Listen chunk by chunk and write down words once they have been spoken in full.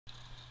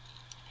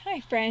Hi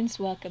friends,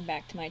 welcome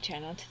back to my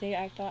channel. Today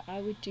I thought I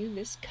would do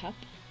this cup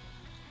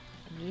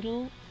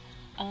noodle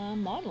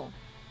model,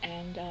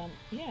 and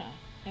yeah,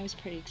 I was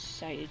pretty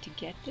excited to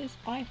get this.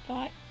 I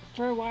thought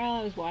for a while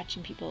I was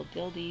watching people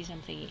build these.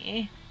 I'm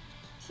thinking,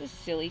 it's a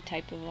silly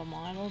type of a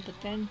model, but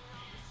then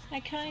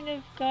I kind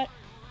of got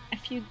a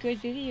few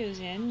good videos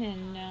in,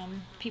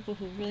 and people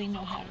who really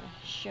know how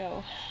to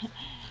show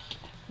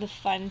the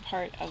fun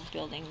part of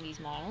building these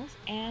models,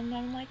 and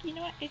I'm like, you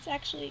know what, it's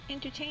actually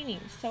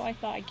entertaining, so I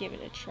thought I'd give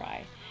it a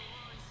try.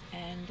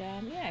 And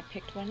yeah, I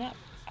picked one up.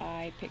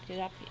 I picked it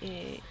up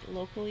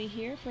locally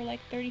here for like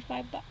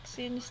 35 bucks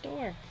in the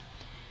store.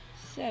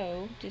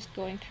 So just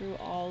going through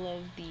all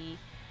of the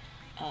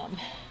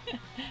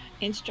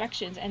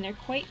instructions, and they're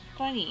quite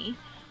funny.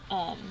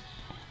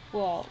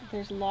 Well,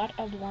 there's a lot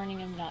of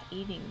warning of not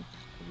eating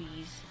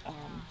these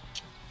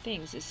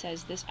things. It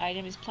says this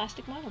item is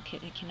plastic model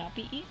kit. It cannot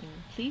be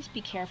eaten. Please be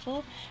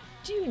careful.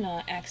 Do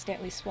not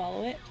accidentally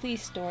swallow it.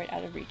 Please store it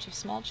out of reach of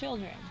small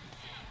children.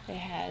 It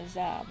has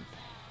a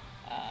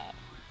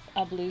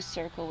blue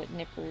circle with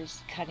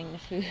nippers cutting the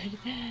food.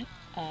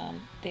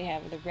 They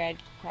have the red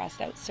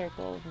crossed out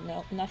circle,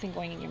 nothing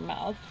going in your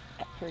mouth,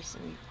 a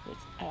person with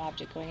an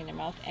object going in their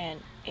mouth, and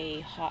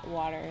a hot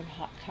water and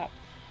hot cup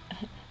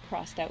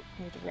crossed out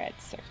with a red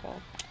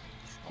circle.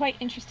 It's quite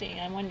interesting.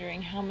 I'm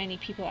wondering how many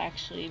people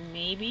actually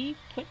maybe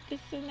put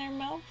this in their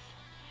mouth.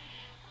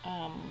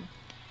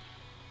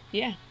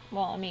 Yeah,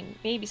 well, I mean,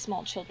 maybe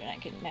small children, I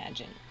can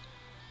imagine.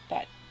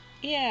 But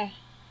yeah,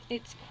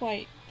 it's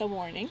quite the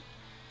warning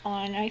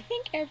on, I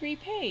think, every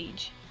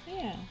page.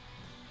 Yeah.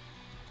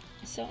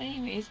 So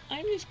anyways,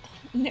 I'm just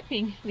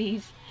nipping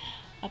these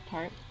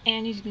apart,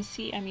 and as you can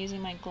see, I'm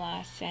using my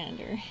glass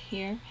sander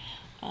here,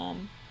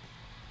 and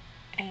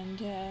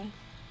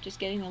just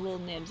getting the little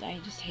nibs. I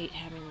just hate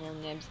having little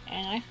nibs,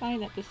 and I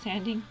find that the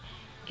sanding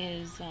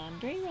is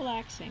very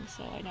relaxing,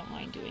 so I don't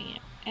mind doing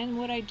it. And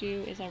what I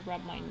do is I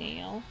rub my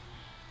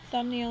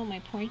thumbnail, my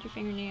pointer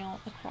fingernail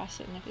across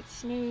it, and if it's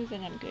smooth,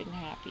 then I'm good and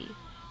happy.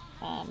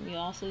 You'll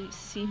also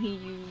see me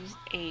use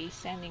a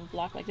sanding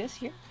block like this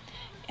here,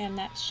 and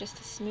that's just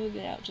to smooth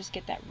it out, just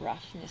get that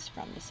roughness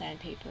from the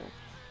sandpaper.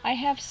 I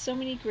have so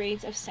many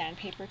grades of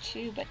sandpaper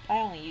too, but I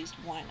only used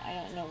one. I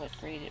don't know what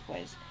grade it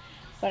was,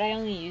 but I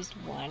only used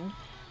one.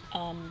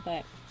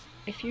 But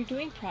if you're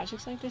doing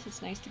projects like this,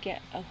 it's nice to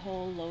get a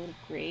whole load of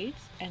grades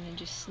and then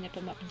just snip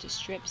them up into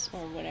strips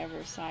or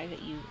whatever size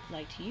that you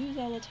like to use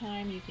all the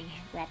time. You can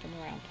wrap them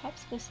around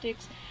popsicle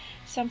sticks.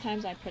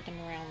 Sometimes I put them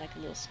around like a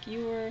little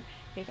skewer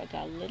if I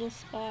got a little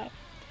spot.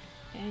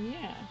 And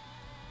yeah,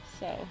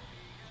 so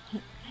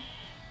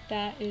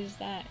that is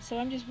that. So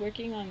I'm just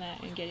working on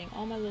that and getting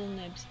all my little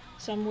nibs.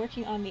 So I'm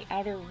working on the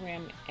outer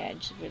rim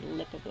edge where the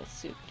lip of the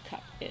soup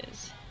cup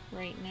is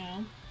right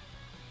now.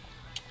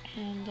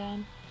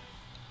 And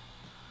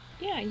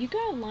yeah, you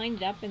gotta line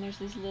it up, and there's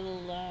these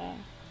little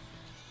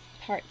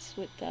parts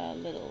with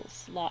little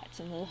slots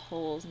and little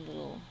holes and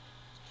little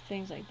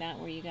things like that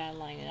where you gotta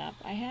line it up.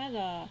 I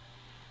had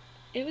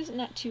it was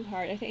not too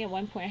hard. I think at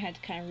one point I had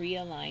to kind of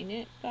realign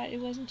it, but it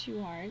wasn't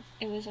too hard.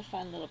 It was a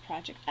fun little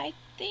project. I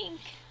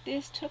think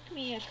this took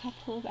me a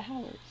couple of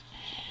hours,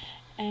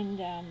 and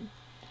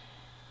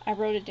I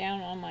wrote it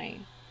down on my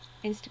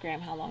Instagram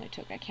how long it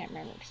took. I can't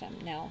remember because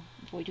I'm now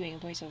doing a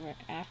voiceover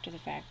after the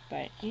fact,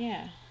 but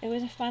yeah, it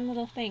was a fun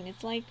little thing.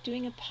 It's like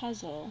doing a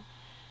puzzle,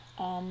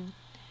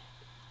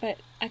 but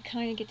I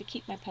kind of get to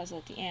keep my puzzle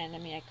at the end. I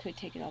mean, I could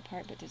take it all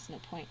apart, but there's no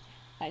point.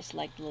 I just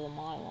like the little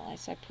model,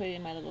 so I put it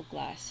in my little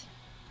glass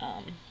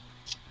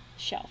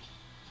shelf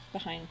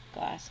behind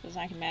glass, because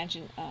I can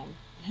imagine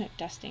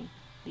dusting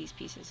these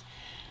pieces.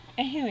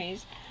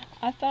 Anyways,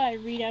 I thought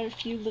I'd read out a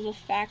few little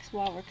facts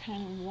while we're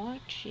kind of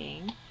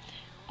watching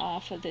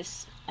for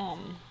this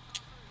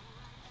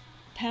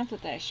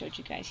pamphlet that I showed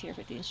you guys here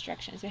with the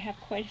instructions. They have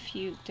quite a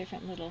few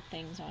different little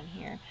things on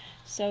here.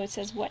 So it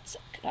says, what's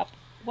cup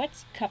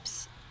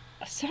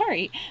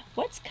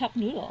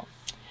noodle?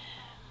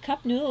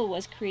 Cup noodle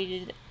was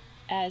created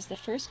as the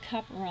first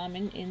cup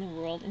ramen in the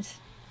world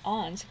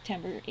on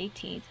September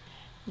 18th,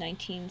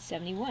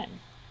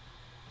 1971.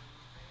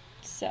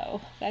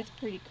 So that's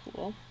pretty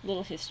cool.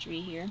 Little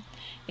history here.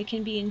 It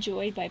can be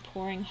enjoyed by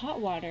pouring hot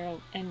water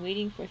and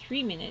waiting for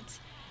 3 minutes.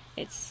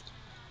 It's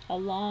a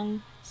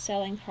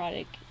long-selling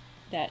product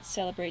that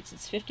celebrates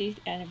its 50th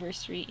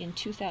anniversary in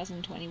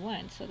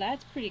 2021. So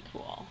that's pretty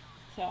cool.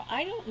 So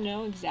I don't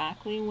know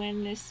exactly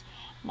when this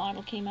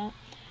model came out.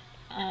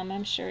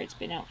 I'm sure it's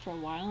been out for a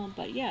while,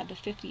 but yeah, the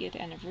 50th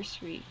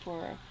anniversary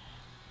for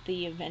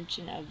the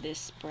invention of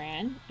this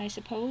brand, I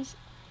suppose,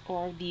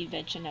 or the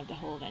invention of the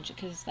whole invention,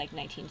 because it's like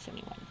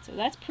 1971. So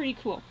that's pretty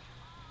cool.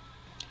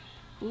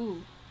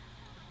 Ooh,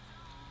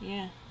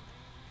 yeah,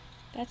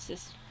 that's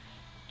just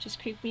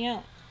creeped me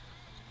out.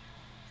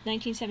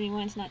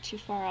 1971 is not too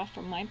far off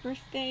from my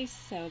birthday,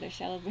 so they're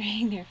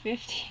celebrating their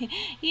 50.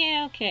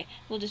 Yeah, okay,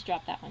 we'll just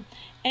drop that one.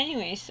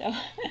 Anyway, so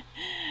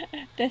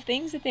the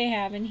things that they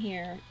have in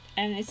here,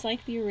 and it's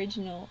like the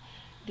original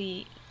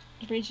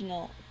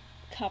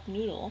cup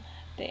noodle.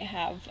 They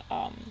have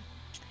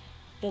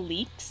the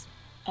leeks,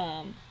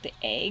 the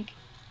egg,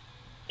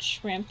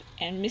 shrimp,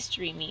 and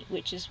mystery meat,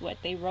 which is what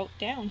they wrote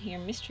down here,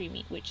 mystery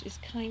meat, which is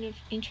kind of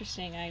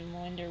interesting. I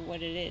wonder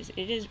what it is.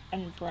 It is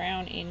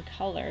brown in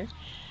color,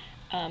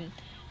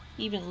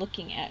 even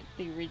looking at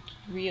the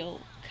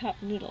real cup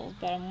noodles,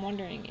 but I'm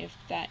wondering if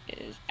that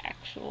is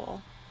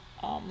actual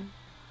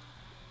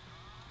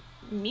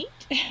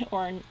meat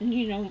or,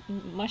 you know,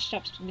 mushed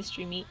up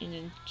mystery meat and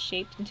then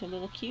shaped into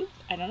little cubes.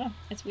 I don't know.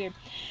 It's weird.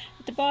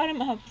 At the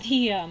bottom of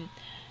the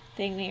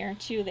thing there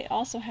too, they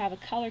also have a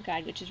color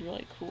guide, which is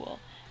really cool.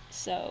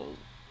 So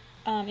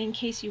in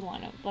case you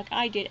want to, like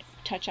I did,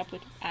 touch up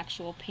with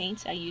actual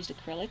paints. I used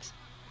acrylics.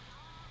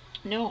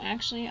 No,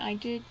 actually I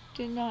did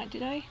not.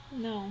 Did I?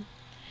 No.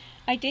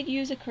 I did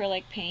use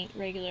acrylic paint,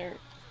 regular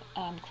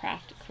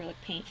craft acrylic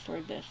paint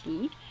for the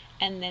food,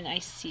 and then I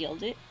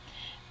sealed it.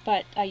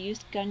 But I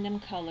used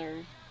Gundam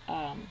color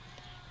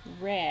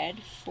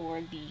red for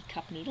the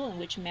cup noodle, and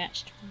which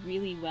matched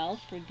really well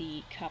for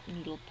the cup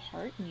noodle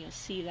part, and you'll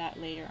see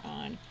that later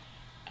on.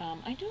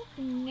 I don't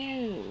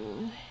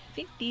know. I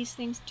think these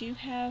things do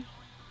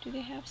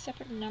they have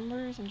separate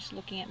numbers? I'm just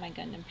looking at my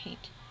Gundam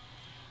paint.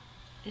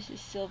 This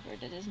is silver,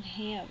 that doesn't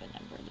have a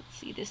number. Let's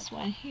see this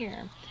one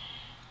here.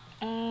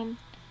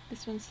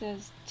 This one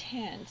says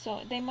 10.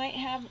 So they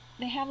have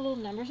little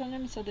numbers on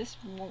them. So this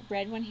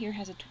red one here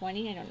has a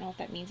 20. I don't know if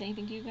that means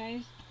anything to you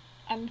guys.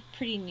 I'm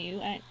pretty new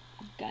at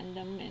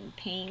Gundam and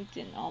paint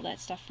and all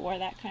that stuff for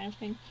that kind of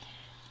thing.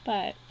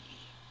 But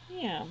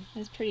yeah,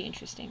 it's pretty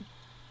interesting.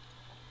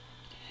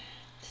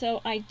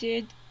 So I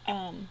did,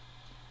 I'm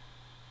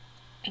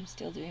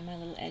still doing my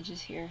little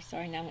edges here.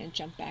 Sorry, now I'm going to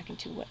jump back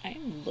into what I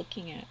am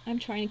looking at. I'm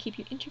trying to keep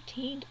you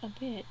entertained a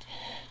bit.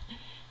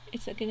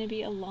 It's going to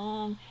be a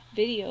long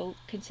video,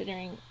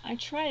 considering I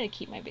try to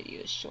keep my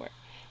videos short.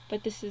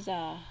 But this is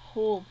a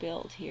whole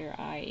build here.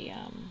 I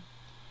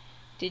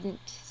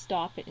didn't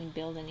stop it and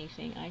build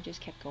anything. I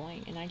just kept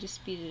going, and I just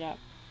speeded up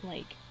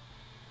like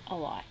a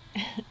lot.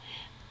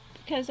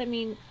 Because I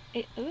mean,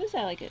 it was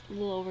at like a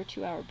little over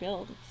 2-hour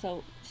build,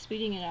 so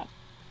speeding it up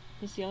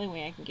is the only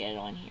way I can get it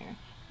on here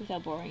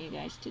without boring you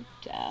guys to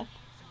death.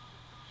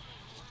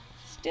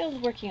 Still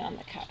working on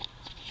the cup.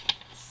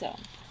 So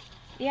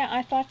yeah,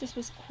 I thought this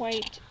was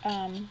quite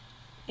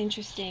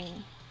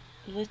interesting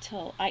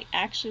little. I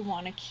actually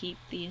want to keep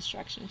the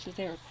instructions because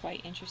they were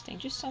quite interesting.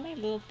 Just so many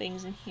little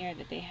things in here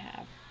that they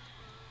have.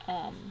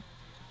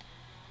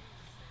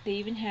 They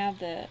even have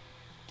the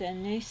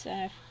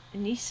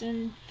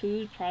Nissan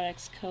Food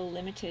Products Co.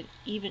 Limited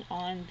even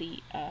on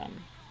the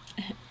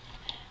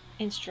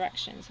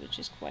instructions, which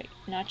is quite,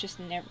 not just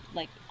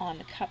like on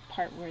the cup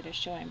part where they're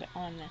showing, but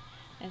on the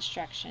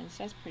instructions.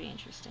 That's pretty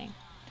interesting.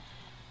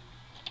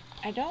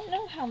 I don't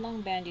know how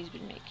long Bandy's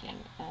been making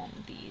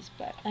these,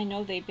 but I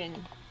know they've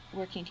been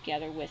working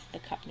together with the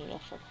cup noodle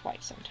for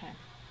quite some time.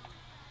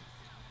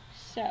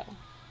 So,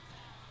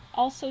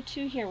 also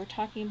too here, we're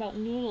talking about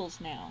noodles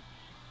now.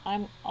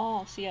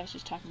 See, I was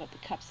just talking about the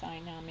cup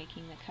sign now,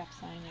 making the cup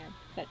sign there.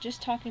 But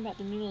just talking about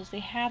the noodles, they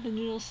have the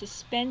noodles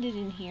suspended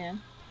in here.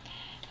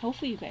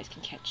 Hopefully you guys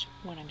can catch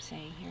what I'm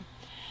saying here.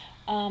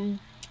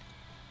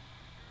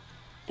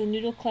 The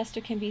noodle cluster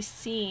can be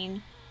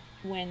seen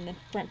when the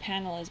front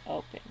panel is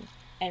open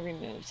and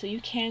removed, so you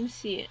can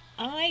see it.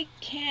 I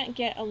can't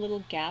get a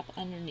little gap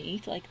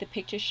underneath, like the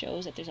picture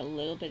shows that there's a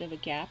little bit of a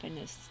gap and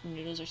the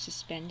noodles are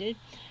suspended.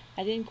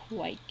 I didn't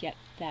quite get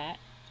that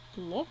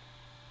look.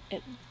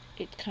 It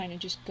kind of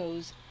just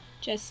goes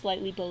just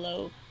slightly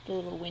below the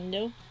little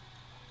window,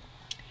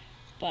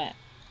 but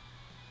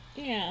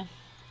yeah,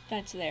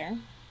 that's there.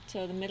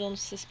 So the middle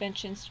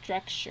suspension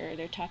structure,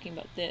 they're talking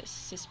about this,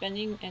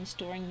 suspending and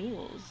storing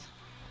noodles.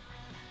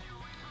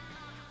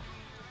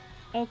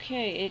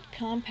 Okay,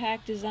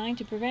 compact design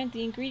to prevent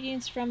the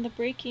ingredients from the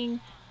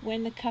breaking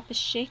when the cup is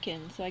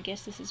shaken. So I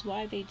guess this is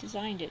why they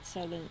designed it.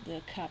 So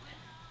the cup,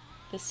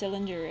 the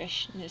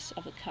cylinderishness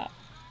of the cup,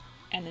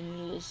 and the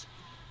noodles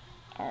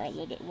are a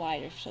little bit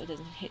wider so it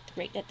doesn't hit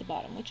right at the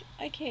bottom, which,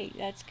 okay,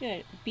 that's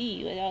good.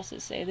 B, what else does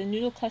it say? The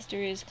noodle cluster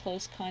is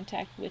close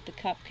contact with the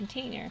cup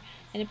container,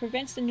 and it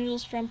prevents the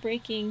noodles from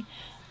breaking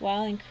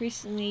while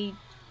increasingly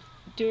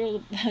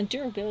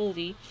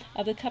durability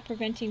of the cup,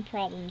 preventing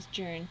problems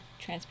during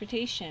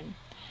transportation.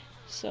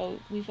 So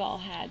we've all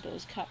had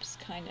those cups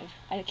kind of,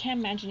 I can't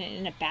imagine it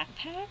in a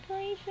backpack or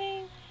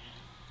anything,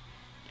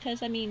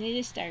 because I mean it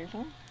is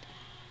styrofoam,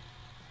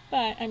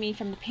 but I mean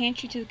from the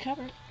pantry to the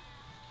cupboard,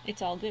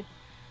 it's all good.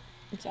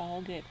 It's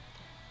all good.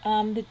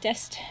 The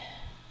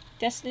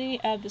destiny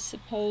of the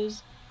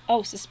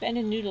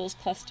suspended noodles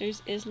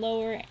clusters is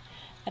lower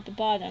at the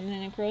bottom,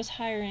 and it grows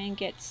higher and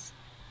gets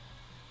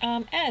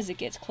as it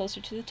gets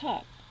closer to the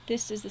top.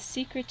 This is the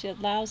secret that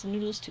allows the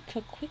noodles to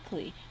cook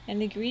quickly,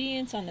 and the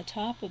ingredients on the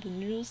top of the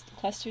noodles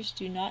clusters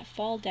do not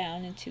fall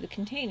down into the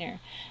container,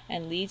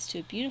 and leads to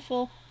a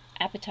beautiful,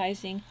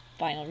 appetizing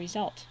final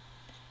result.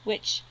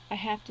 Which, I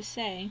have to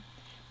say,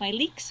 my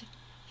leeks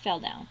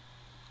fell down.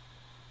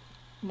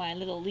 My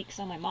little leaks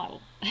on my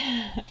model.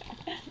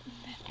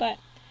 But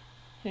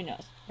who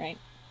knows, right?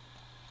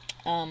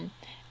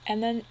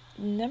 And then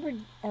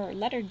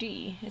letter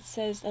D, it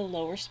says a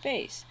lower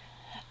space.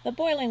 The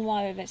boiling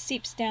water that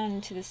seeps down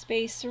into the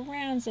space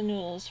surrounds the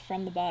noodles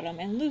from the bottom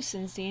and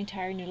loosens the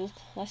entire noodle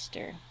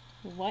cluster.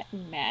 What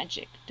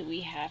magic do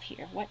we have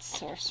here? What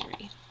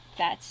sorcery?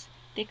 That's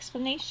the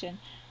explanation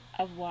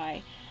of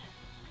why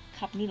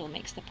cup noodle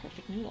makes the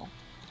perfect noodle.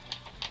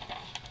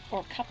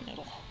 Or cup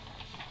noodle.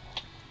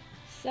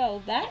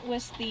 So that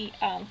was the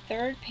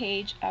third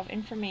page of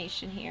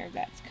information here.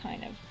 That's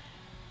kind of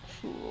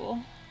cool.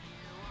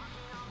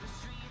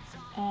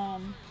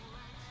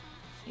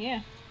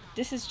 Yeah,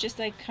 this is just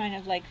like kind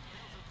of like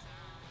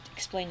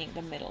explaining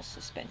the middle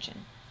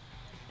suspension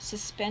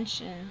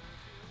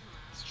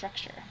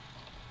structure.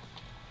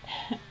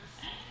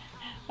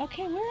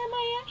 Okay, where am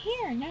I at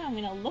here? Now I'm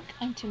going to look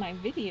onto my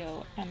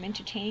video. I'm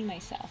entertaining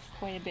myself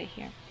quite a bit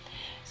here.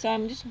 So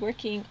I'm just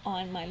working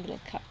on my little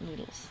cup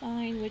noodle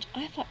sign, which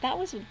I thought that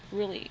was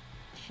really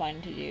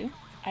fun to do.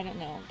 I don't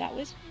know, that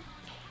was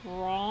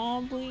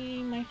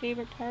probably my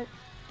favorite part.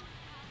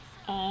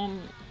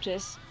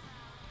 Just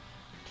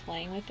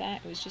playing with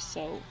that. It was just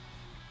so,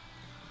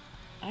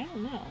 I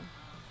don't know.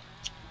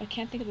 I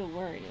can't think of the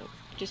word.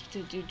 Just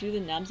to do the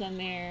nubs on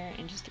there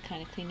and just to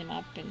kind of clean them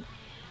up and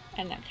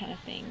that kind of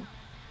thing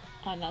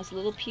on those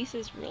little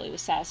pieces really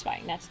was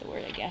satisfying. That's the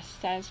word, I guess,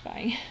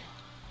 satisfying.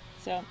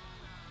 So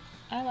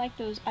I like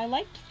those. I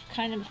like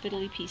kind of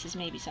fiddly pieces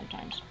maybe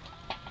sometimes.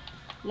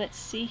 Let's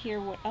see here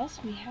what else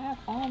we have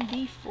on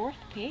the fourth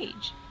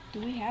page.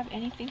 Do we have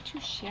anything to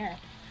share?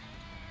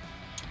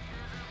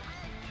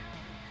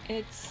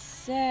 It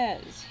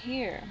says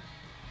here,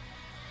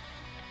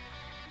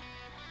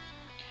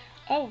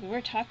 oh,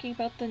 we're talking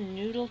about the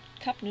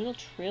cup noodle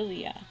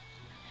trivia.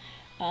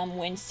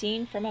 When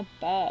seen from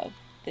above,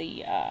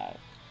 the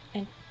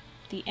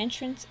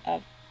entrance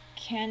of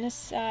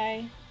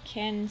Kansai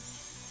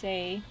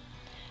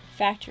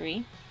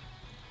factory.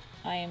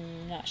 I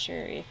am not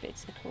sure if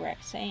it's the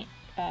correct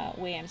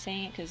way I'm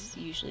saying it, because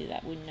usually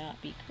that would not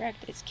be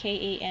correct. It's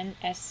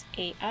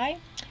Kansai.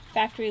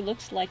 Factory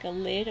looks like a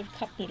lid of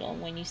cup noodle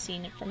when you've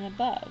seen it from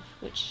above,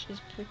 which is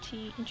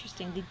pretty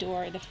interesting. The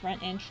door, the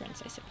front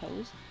entrance, I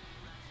suppose,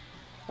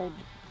 or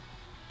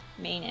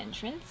the main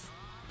entrance.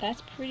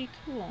 That's pretty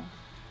cool.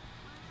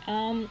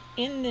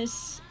 In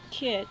this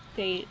kit,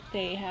 they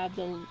have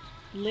the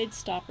lid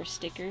stopper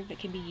sticker that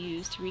can be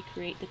used to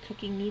recreate the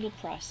cooking noodle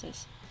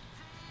process,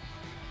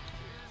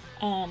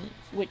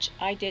 which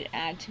I did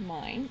add to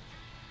mine.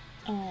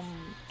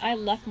 I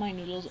left my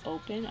noodles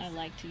open. I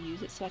like to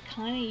use it, so I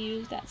kind of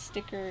use that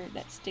sticker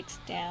that sticks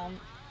down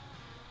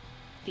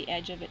the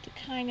edge of it to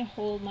kind of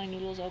hold my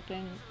noodles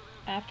open.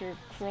 After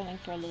curling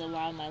for a little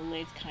while, my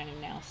lid's kind of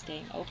now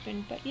staying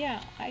open, but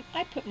yeah, I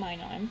put mine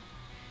on.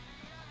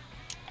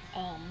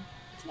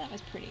 So that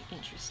was pretty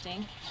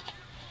interesting.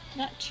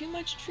 Not too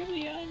much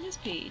trivia on this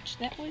page.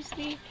 That was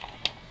the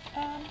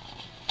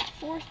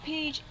fourth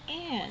page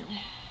in.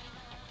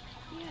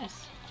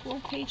 Yes,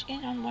 fourth page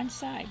in on one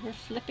side. We're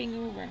flipping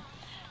over.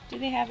 Do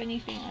they have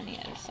anything on the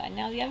other side?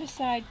 Now the other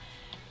side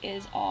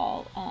is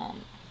all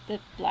the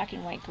black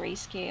and white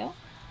grayscale.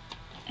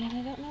 And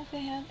I don't know if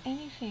they have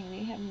anything.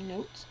 They have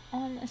notes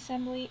on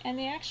assembly, and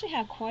they actually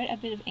have quite a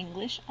bit of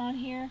English on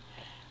here,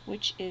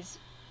 which is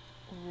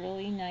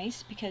really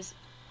nice, because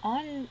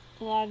on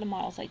a lot of the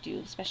models I do,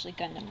 especially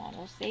Gundam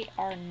models, they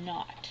are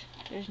not.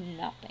 There's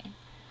nothing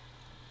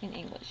in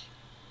English.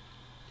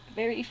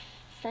 Very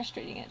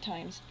frustrating at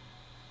times.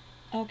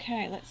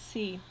 Okay, let's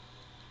see.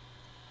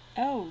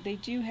 Oh, they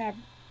do have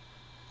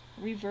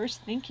reverse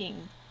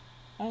thinking.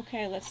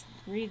 Okay, let's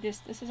read this.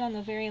 This is on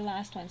the very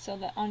last one.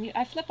 So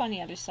I flip on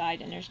the other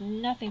side, and there's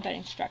nothing but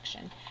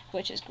instruction,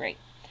 which is great.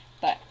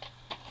 But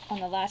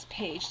on the last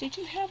page, they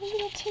do have a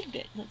little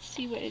tidbit. Let's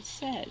see what it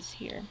says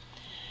here.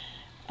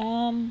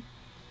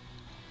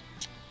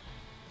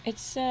 It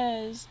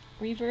says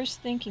reverse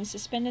thinking,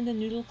 suspended the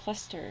noodle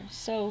cluster.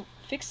 So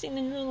fixing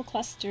the noodle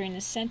cluster in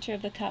the center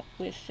of the cup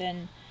with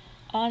an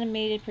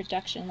automated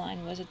production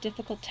line was a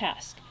difficult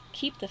task.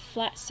 Keep the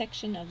flat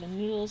section of the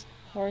noodles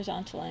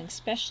horizontal, and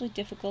especially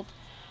difficult,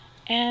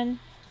 and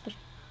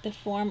the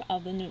form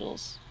of the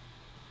noodles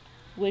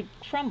would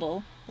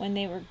crumble when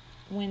there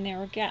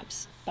were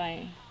gaps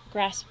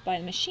grasped by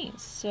the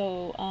machines.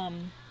 So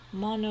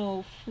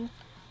Monofuku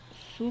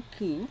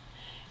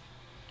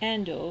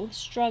Ando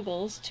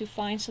struggles to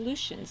find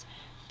solutions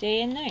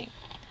day and night.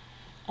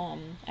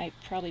 I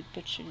probably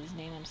butchered his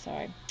name, I'm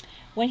sorry.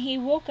 When he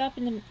woke up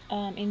in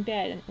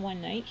bed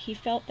one night, he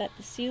felt that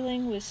the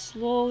ceiling was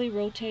slowly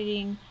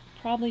rotating,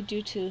 probably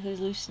due to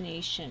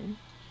hallucination.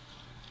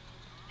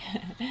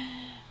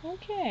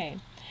 Okay.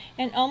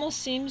 And almost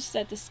seems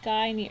that the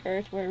sky and the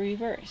earth were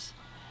reversed.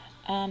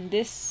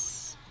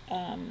 This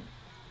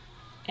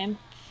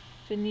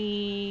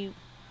emphany,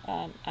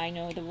 I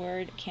know the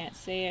word, can't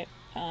say it,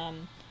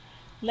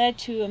 led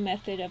to a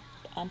method of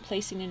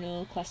placing the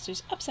noodle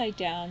clusters upside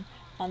down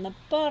on the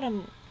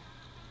bottom,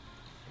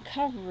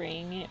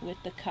 covering it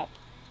with the cup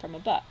from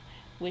above,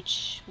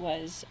 which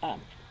was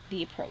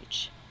the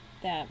approach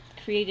that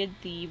created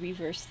the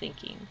reverse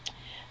thinking.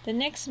 The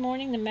next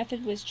morning the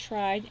method was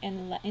tried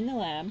in the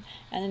lab,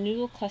 and the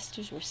noodle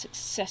clusters were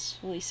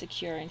successfully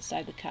secure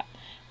inside the cup.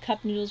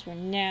 Cup noodles were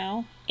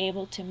now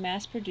able to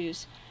mass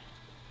produce,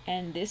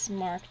 and this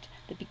marked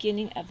the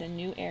beginning of the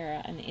new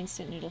era in the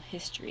instant noodle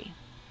history.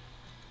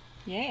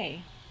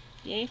 Yay!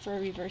 Yay for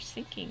reverse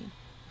thinking.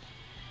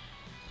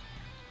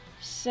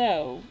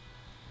 So,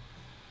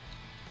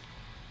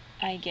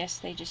 I guess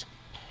they just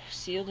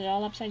sealed it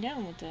all upside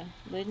down with the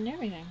lid and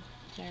everything.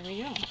 There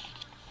we go.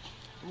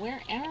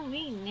 Where are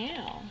we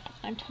now?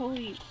 I'm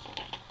totally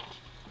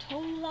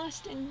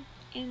lost in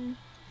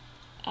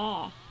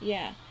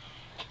yeah.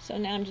 So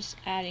now I'm just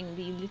adding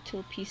the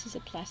little pieces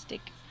of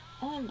plastic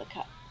on the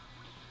cup.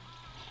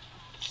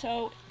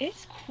 So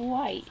it's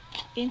quite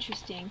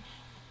interesting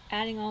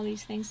adding all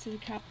these things to the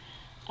cup,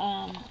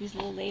 these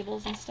little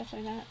labels and stuff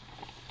like that.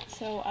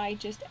 So I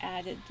just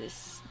added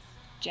this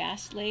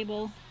JAS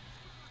label,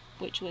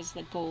 which was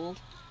the gold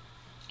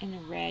and the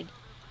red.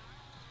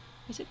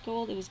 Was it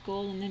gold? It was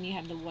gold, and then you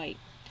have the white.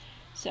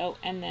 So,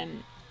 and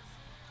then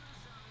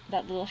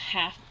that little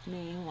half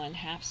moon one,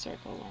 half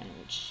circle one,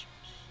 which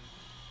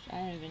I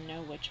don't even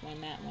know which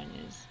one that one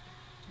is,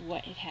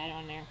 what it had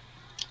on there.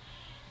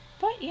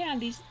 But yeah,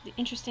 the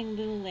interesting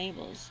little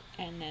labels,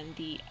 and then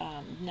the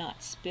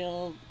not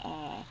spilled,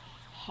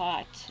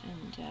 hot,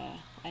 and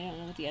I don't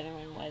know what the other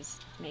one was.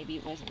 Maybe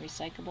it wasn't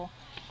recyclable.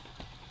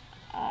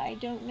 I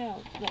don't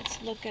know.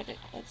 Let's look at it.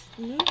 Let's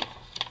move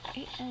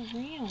it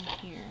around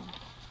here.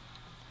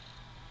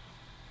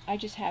 I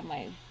just have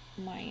my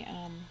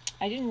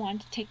I didn't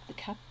want to take the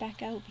cup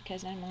back out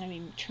because I'm going to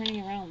be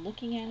turning around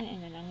looking at it,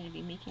 and then I'm going to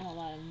be making a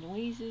lot of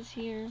noises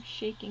here,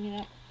 shaking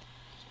it up.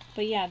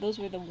 But yeah, those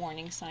were the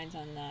warning signs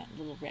on that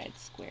little red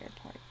square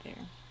part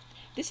there.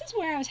 This is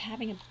where I was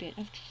having a bit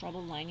of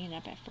trouble lining it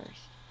up at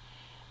first.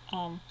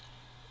 I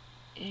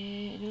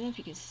don't know if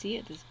you can see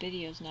it. This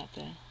video is not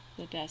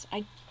the best.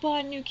 I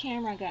bought a new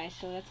camera, guys,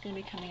 so that's going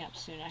to be coming up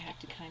soon. I have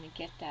to kind of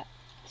get that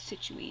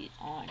situated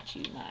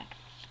onto my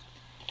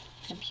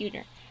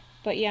computer.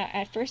 But yeah,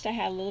 at first I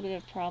had a little bit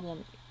of a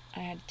problem.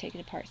 I had to take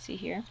it apart. See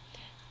here?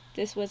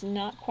 This was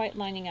not quite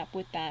lining up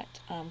with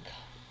that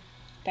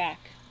back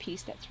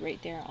piece that's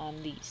right there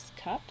on the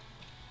cup.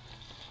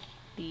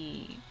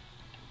 The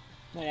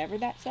whatever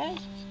that says.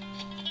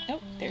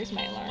 Oh, there's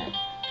my alarm.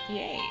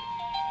 Yay.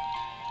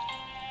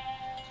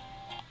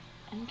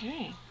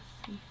 Okay.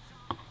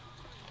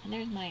 And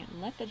there's my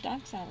let the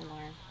dogs out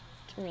alarm.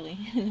 It's early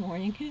in the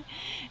morning.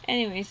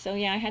 Anyway, so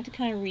yeah, I had to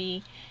kind of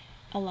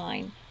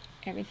realign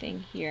everything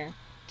here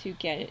to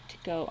get it to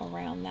go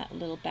around that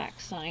little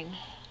back sign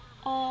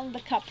on the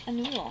cup and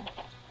noodle.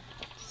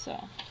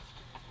 So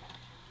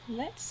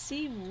let's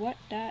see what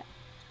that,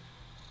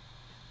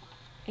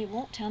 it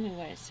won't tell me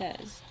what it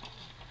says,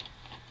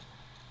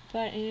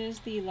 but it is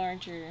the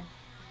larger,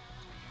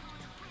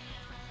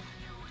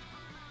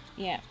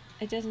 yeah,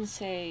 it doesn't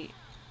say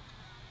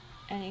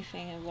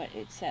anything of what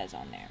it says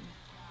on there,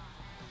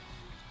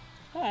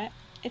 but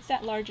it's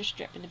that larger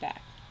strip in the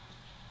back.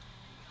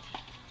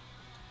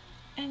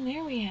 And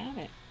there we have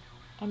it.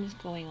 I'm just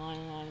going on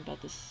and on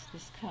about this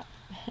cup.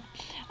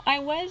 I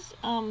was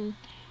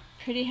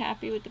pretty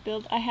happy with the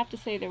build. I have to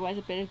say there was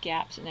a bit of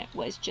gaps, and it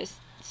was just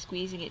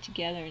squeezing it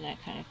together and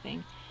that kind of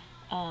thing.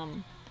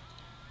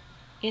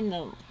 In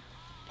the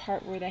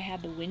part where they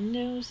had the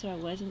windows, so I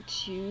wasn't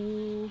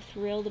too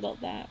thrilled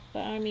about that.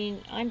 But I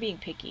mean, I'm being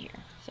picky here,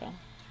 so.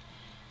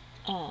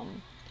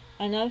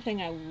 Another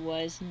thing I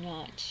was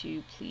not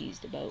too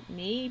pleased about,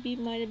 maybe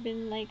might have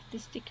been like the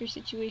sticker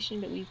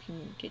situation, but we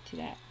can get to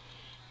that.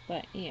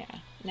 But yeah,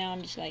 now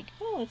I'm just like,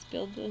 oh, let's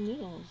build the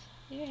noodles.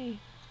 Yay.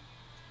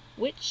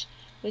 Which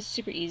was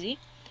super easy.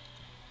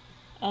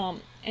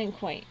 And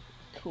quite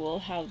cool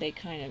how they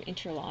kind of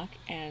interlock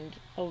and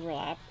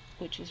overlap,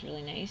 which was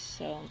really nice.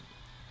 So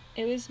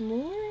it was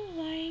more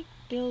like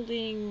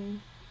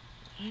building,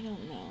 I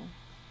don't know,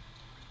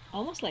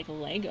 almost like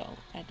Lego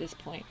at this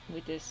point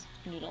with this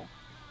noodle.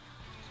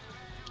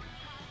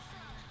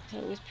 So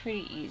it was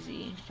pretty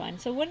easy and fun.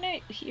 So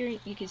here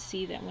you can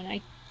see that when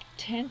I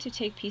tend to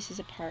take pieces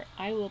apart,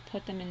 I will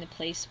put them in the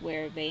place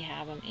where they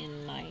have them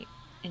in my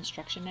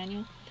instruction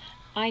manual.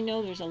 I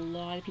know there's a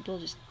lot of people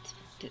just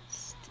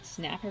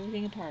snap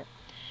everything apart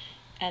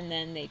and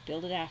then they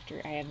build it after.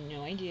 I have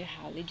no idea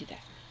how they do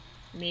that.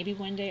 Maybe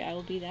one day I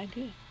will be that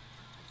good.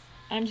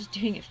 I'm just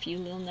doing a few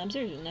little nubs.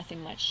 There's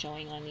nothing much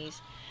showing on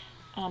these,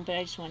 but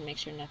I just want to make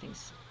sure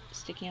nothing's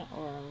sticking out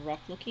or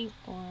rough looking,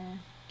 or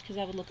because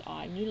that would look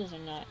odd. Noodles are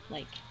not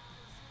like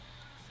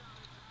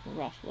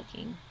rough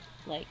looking,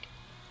 like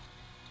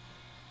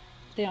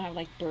they don't have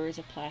like burrs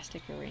of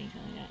plastic or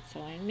anything like that,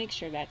 so I make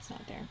sure that's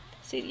not there.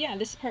 See, yeah,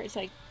 this part is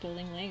like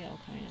building Lego,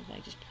 kind of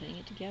like just putting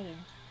it together.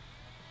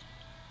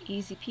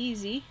 Easy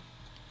peasy.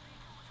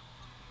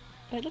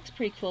 But it looks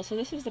pretty cool. So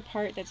this is the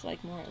part that's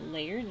like more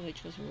layered,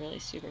 which was really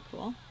super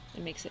cool.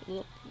 It makes it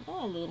look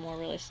a little more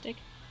realistic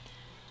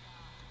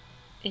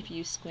if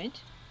you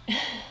squint.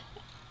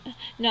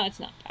 No, it's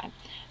not bad,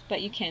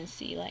 but you can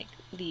see like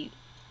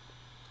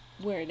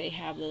where they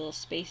have the little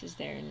spaces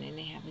there, and then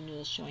they have the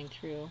noodles showing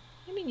through.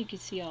 I mean, you can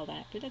see all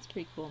that, but that's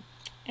pretty cool.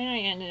 And I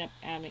ended up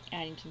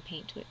adding some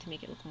paint to it to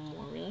make it look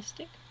more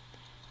realistic.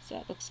 So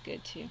that looks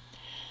good too.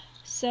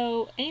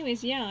 So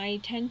anyways, yeah, I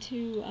tend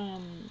to,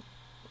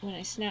 when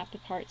I snap the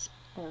parts,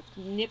 or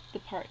nip the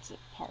parts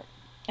apart,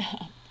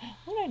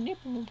 when I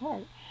nip them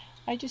apart,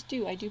 I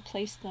do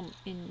place them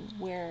in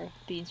where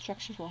the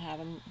instructions will have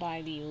them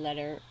by the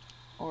letter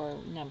or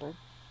number,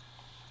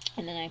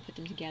 and then I put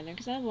them together,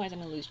 because otherwise I'm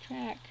going to lose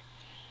track,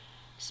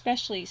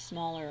 especially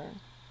smaller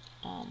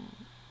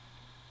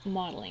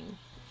modeling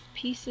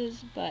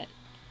pieces. But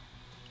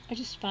I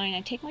just find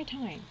I take my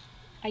time.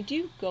 I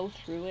do go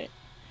through it.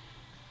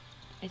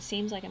 It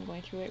seems like I'm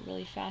going through it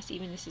really fast,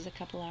 even this is a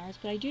couple hours,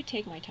 but I do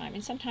take my time.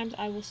 And sometimes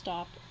I will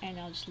stop and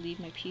I'll just leave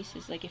my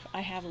pieces. Like if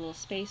I have a little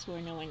space where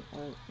no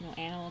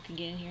animal can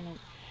get in here,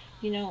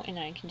 and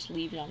I can just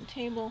leave it on the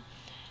table.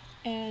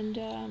 And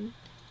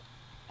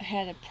I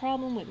had a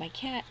problem with my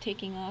cat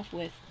taking off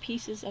with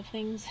pieces of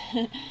things.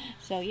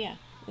 So yeah,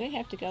 we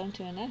have to go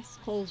into a nice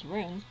closed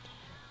room.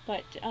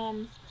 But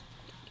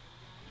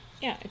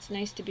yeah, it's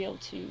nice to be able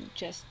to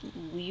just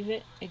leave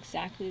it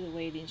exactly the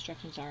way the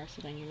instructions are,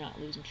 so then you're not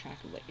losing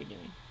track of what you're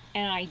doing.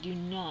 And I do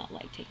not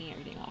like taking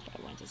everything off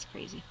at once. It's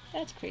crazy.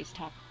 That's crazy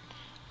talk.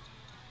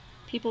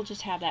 People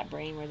just have that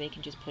brain where they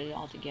can just put it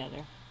all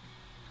together.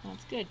 Well,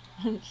 it's good.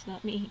 It's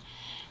not me.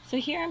 So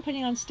here I'm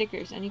putting on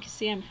stickers, and you can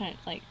see I'm kind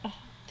of like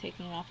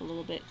taking it off a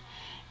little bit.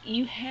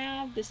 You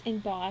have this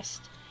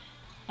embossed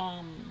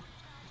on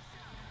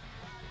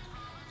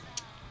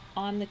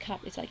the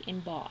cup. It's like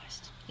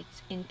embossed.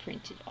 It's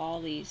imprinted,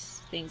 all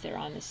these things that are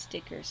on the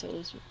sticker. So it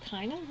was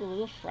kind of a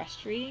little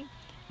frustrating.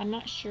 I'm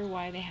not sure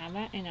why they have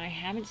that, and I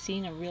haven't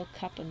seen a real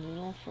cup of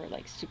Noodle for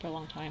like super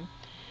long time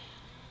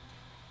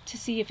to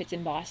see if it's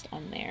embossed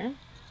on there.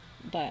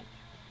 But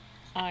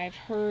I've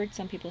heard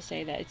some people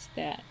say that it's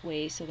that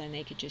way so then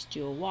they could just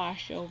do a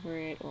wash over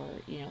it, or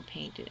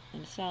paint it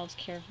themselves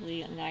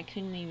carefully. And I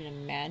couldn't even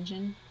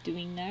imagine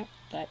doing that,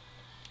 but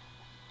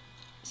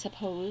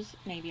suppose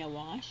maybe a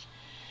wash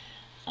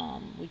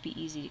would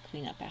be easy to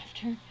clean up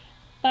after.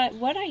 But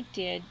what I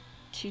did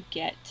to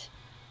get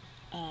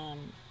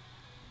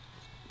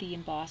the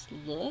embossed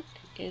look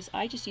is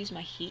I just used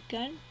my heat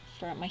gun,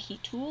 for my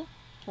heat tool,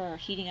 for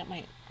heating up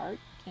my art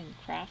and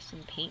crafts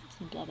and paints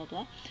and blah blah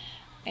blah,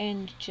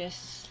 and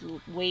just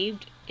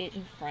waved it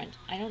in front.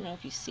 I don't know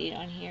if you see it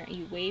on here.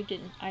 I waved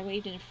it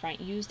in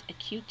front, used a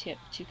Q-tip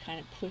to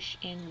kind of push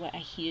in what I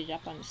heated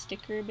up on the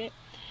sticker a bit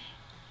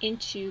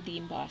into the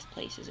embossed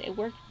places. It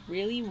worked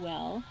really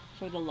well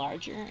for the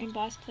larger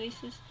embossed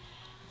places.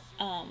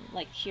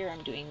 Like here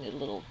I'm doing the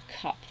little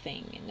cup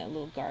thing and the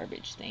little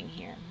garbage thing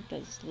here,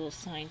 those little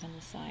signs on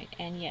the side,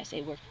 and yes,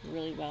 it worked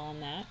really well on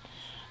that.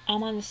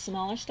 On the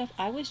smaller stuff,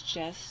 I was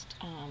just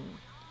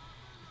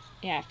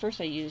yeah, at first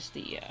I used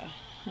the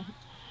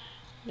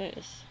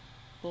this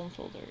bone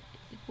folder.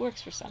 It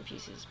works for some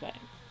pieces, but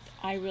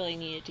I really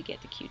needed to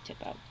get the Q-tip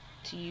out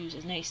to use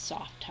a nice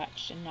soft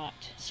touch and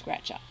not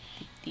scratch up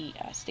the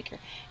sticker.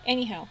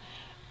 Anyhow,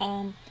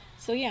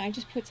 so yeah, I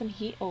just put some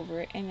heat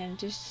over it and then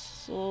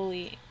just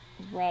slowly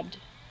rubbed,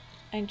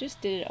 and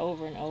just did it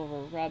over and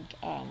over, rubbed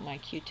my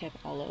Q-tip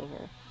all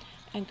over,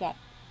 and got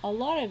a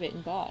lot of it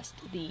embossed.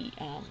 The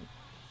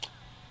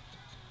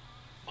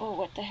oh,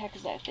 what the heck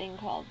is that thing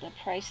called? The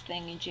price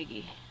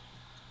thingy-jiggy.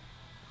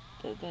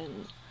 The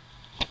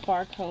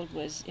barcode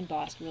was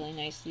embossed really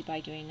nicely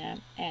by doing that,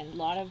 and a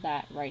lot of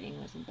that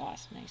writing was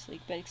embossed nicely,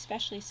 but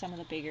especially some of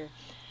the bigger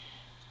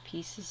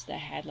pieces that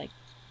had like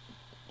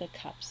the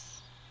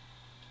cups,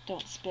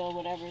 don't spill,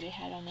 whatever they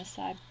had on this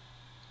side.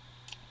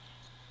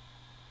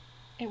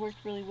 It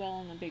worked really well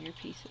on the bigger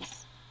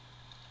pieces.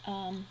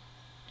 But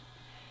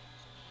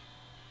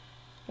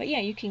yeah,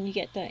 you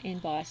get the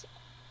embossed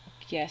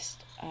ISK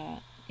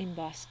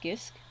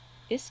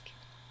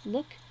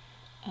look.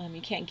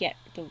 You can't get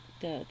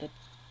the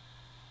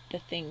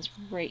things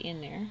right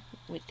in there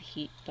with the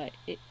heat, but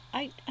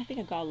I think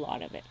I got a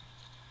lot of it.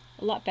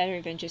 A lot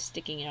better than just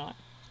sticking it on.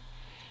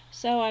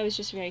 So I was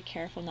just very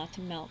careful not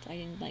to melt. I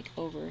didn't like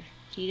overheat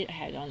it. I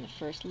had it on the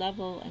first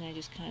level, and I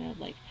just kind of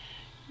like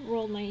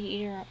rolled my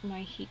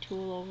heat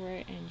tool over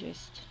it and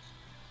just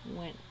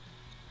went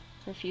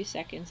for a few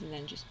seconds, and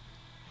then just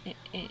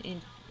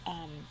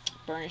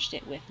burnished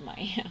it with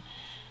my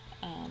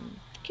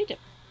Q-tip.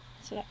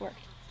 So that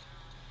worked.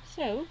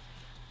 So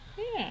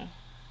yeah.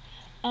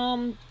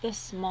 The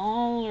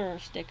smaller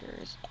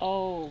stickers,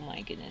 oh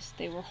my goodness,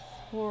 they were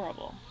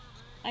horrible.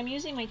 I'm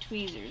using my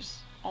tweezers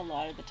a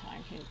lot of the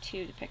time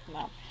too to pick them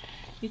up.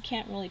 You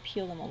can't really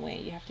peel them away.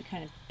 You have to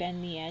kind of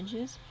bend the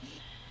edges.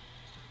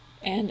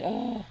 And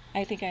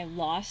I think I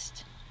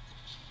lost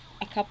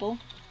a couple.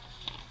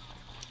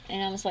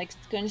 And I was like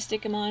going to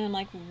stick them on. I'm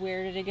like,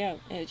 where did it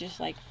go? It just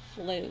like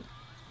flew.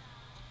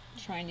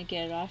 Trying to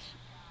get it off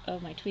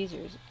of my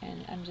tweezers,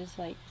 and I'm just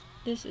like,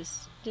 this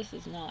is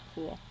not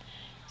cool.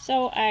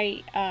 So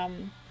I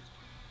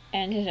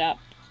ended up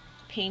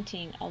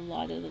painting a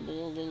lot of the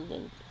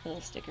little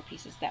sticker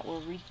pieces that were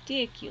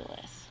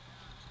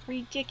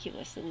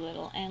ridiculously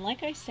little. And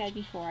like I said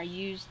before, I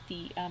used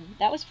the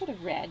that was for the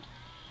red,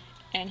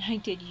 And I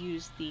did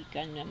use the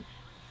Gundam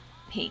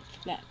paint.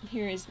 That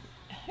here's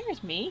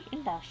me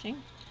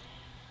embossing.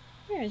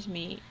 Here's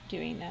me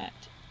doing that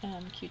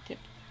Q-tip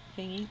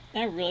thingy.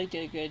 I really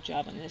did a good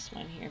job on this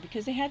one here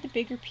because they had the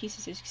bigger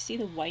pieces. As you can see,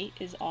 the white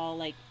is all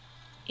like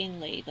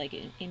inlaid, like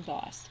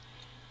embossed.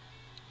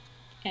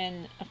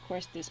 And of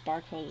course this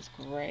barcode is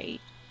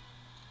great.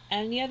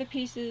 And the other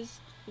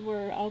pieces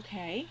were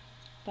okay,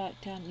 but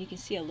you can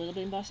see a little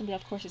bit embossing, but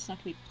of course it's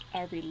not going to be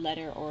every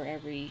letter or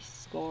every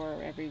score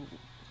or every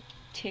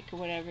tick or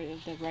whatever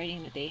the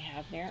writing that they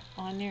have there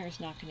on there is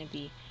not going to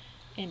be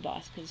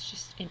embossed because it's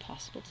just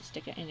impossible to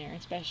stick it in there,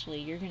 especially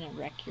you're going to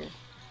wreck your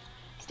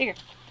sticker.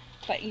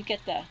 But you get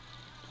a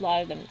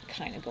lot of them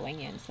kind of going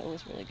in, so it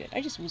was really good.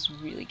 I just was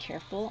really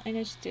careful, and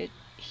I just did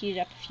heat it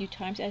up a few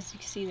times. As you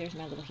can see, there's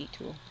my little heat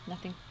tool.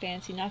 Nothing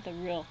fancy, not the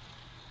real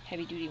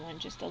heavy duty one,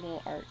 just a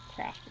little art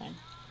craft one.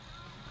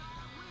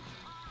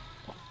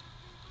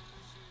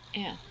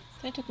 Yeah,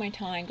 so I took my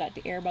time, got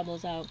the air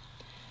bubbles out,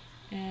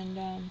 and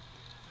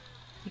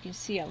you can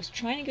see I was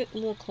trying to get a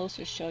little closer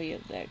to show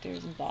you that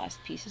there's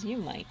embossed pieces. You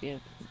might be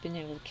been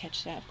able to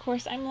catch that. Of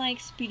course, I'm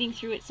like speeding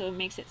through it, so it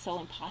makes it so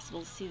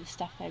impossible to see the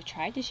stuff that I've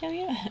tried to show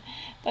you.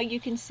 But you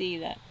can see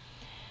that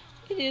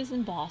it is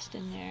embossed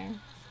in there.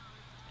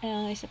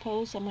 And I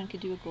suppose someone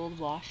could do a gold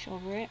wash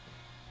over it.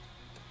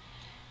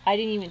 I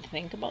didn't even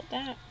think about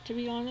that, to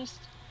be honest.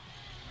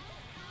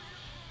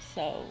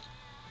 So,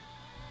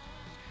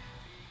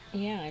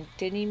 yeah, I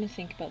didn't even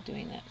think about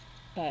doing that.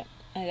 But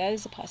that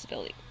is a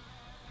possibility.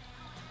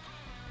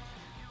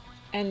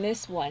 And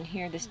this one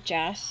here, this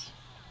Jas,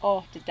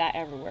 oh, did that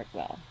ever work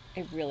well.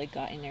 It really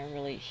got in there,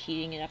 really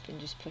heating it up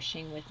and just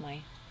pushing with my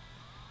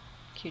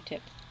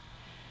Q-tip.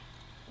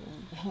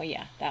 Oh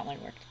yeah, that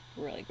one worked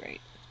really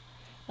great.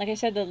 Like I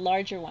said, the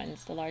larger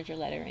ones, the larger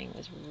lettering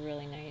was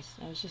really nice.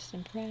 I was just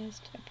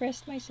impressed. I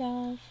pressed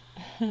myself.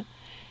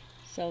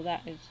 So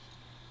that is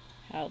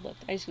how it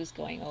looked. I just was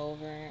going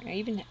over. I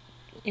even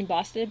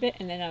embossed it a bit,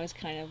 and then I was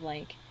kind of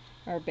like,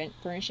 or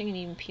burnishing and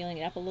even peeling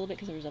it up a little bit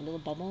because there was a little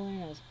bubble there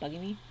and it was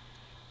bugging me.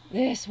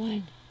 This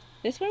one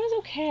was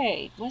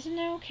okay. Wasn't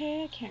it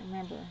okay? I can't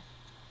remember.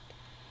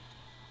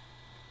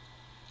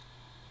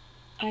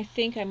 I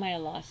think I might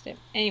have lost it.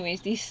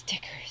 Anyways, these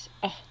stickers.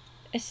 Oh,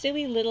 a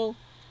silly little,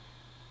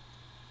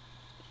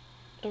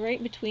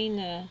 right between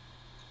the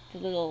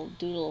little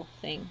doodle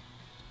thing,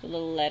 the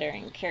little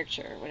lettering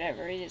character,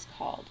 whatever it is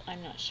called.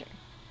 I'm not sure.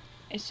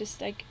 It's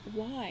just like,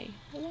 why?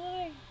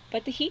 Why?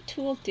 But the heat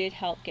tool did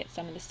help get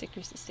some of the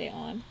stickers to stay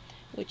on,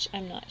 which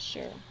I'm not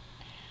sure.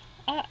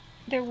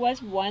 There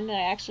was one that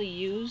I actually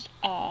used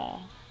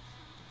some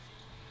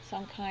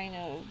kind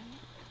of,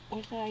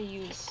 what did I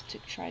use to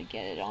try to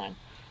get it on?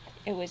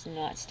 It was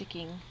not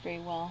sticking very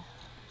well.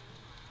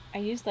 I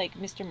used like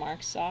Mr.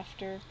 Mark's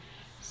softener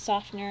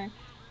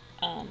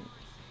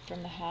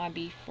from the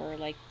hobby for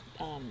like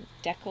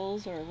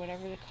decals or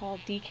whatever they're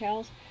called,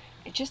 decals.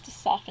 Just to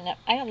soften up.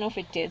 I don't know if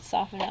it did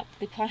soften up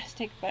the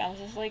plastic, but I was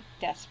just like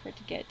desperate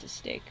to get it to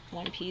stick.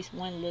 One piece,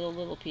 one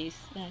little piece,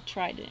 and I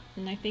tried it,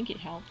 and I think it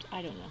helped.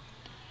 I don't know.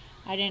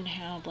 I didn't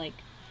have like,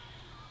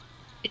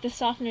 the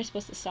softener is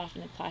supposed to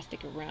soften the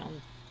plastic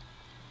around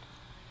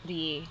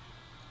the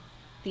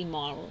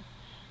model,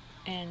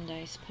 and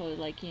I suppose,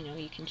 like, you know,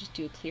 you can just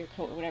do a clear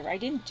coat or whatever. I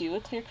didn't do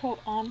a clear coat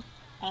on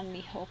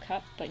the whole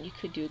cup, but you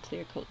could do a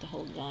clear coat to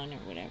hold it on or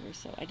whatever.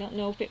 So I don't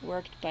know if it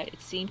worked, but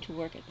it seemed to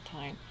work at the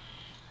time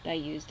that I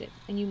used it,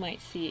 and you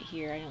might see it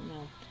here. I don't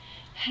know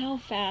how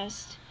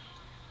fast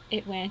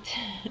it went.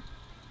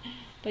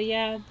 But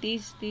yeah,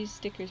 these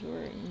stickers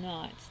were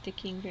not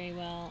sticking very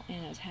well,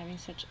 and I was having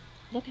such,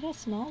 look at how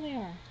small they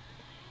are.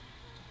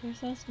 They're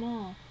so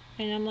small.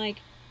 And I'm like,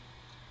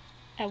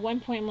 at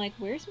one point I'm like,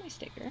 where's my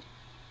sticker?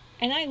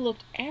 And I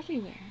looked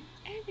everywhere.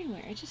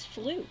 It just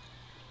flew.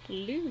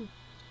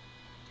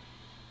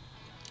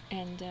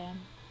 And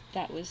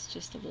that was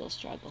just a little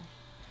struggle.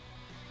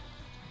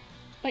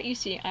 But you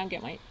see, I'll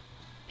get my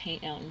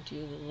paint out and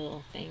do the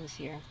little things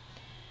here.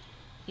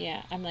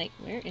 Yeah, I'm like,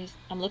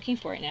 I'm looking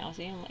for it now.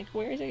 See, I'm like,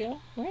 where does it go?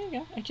 Where did it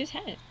go? I just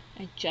had it.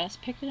 I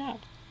just picked it up.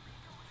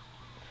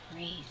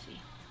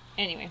 Crazy.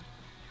 Anyway.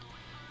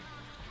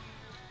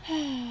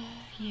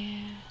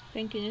 Yeah,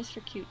 thank goodness for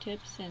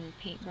Q-tips and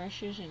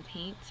paintbrushes and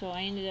paint. So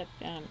I ended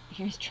up,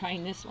 here's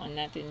trying this one.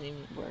 That didn't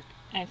even work.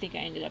 I think I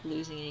ended up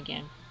losing it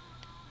again.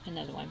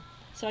 Another one.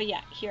 So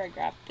yeah, here I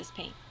grabbed this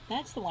paint.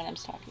 That's the one I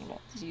was talking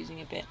about. Just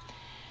using a bit.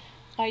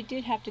 I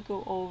did have to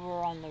go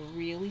over on the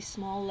really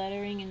small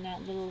lettering in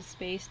that little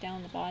space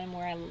down the bottom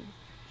where I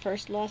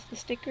first lost the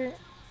sticker.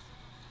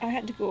 I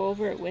had to go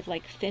over it with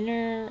like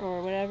thinner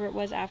or whatever it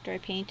was after I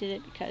painted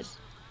it, because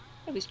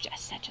it was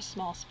just such a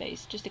small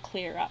space just to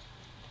clear up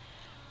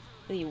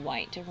the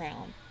white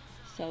around.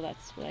 So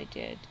that's what I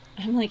did.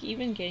 I'm like,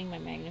 even getting my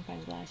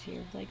magnifying glass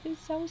here, like,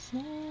 it's so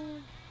small.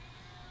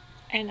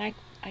 And I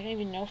don't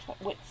even know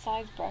what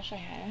size brush I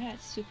had. I had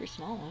a super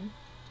small one.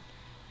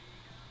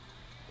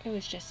 It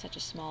was just such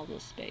a small little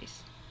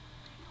space.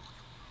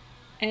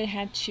 And it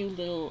had two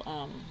little,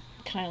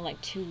 kind of like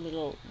two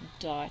little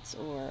dots,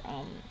 or,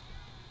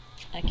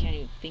 I can't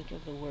even think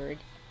of the word.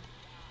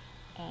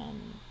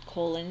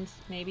 colons,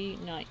 maybe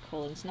not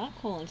colons,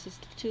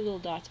 just 2 little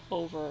dots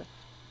over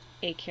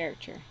a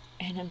character,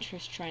 and I'm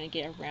just trying to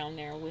get around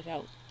there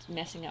without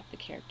messing up the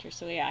character.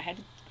 So yeah, I had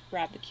to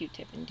grab the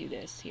Q-tip and do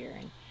this here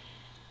and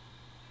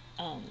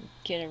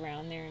get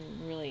around there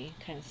and really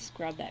kind of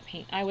scrub that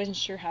paint. I wasn't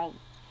sure how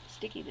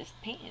sticky this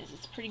paint is.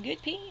 It's pretty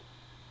good paint.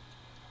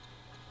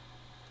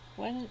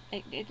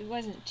 It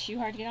wasn't too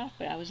hard to get off,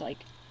 but I was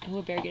like, oh,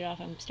 I better get it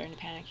off. I'm starting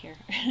to panic here.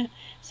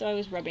 So I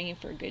was rubbing it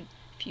for a good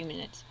few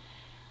minutes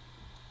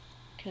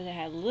because I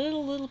had a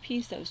little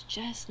piece that was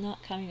just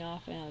not coming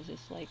off, and I was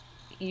just like,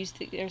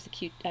 there's a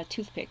cute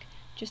toothpick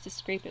just to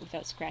scrape it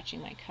without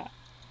scratching my cup,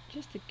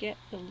 just to get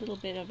a little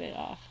bit of it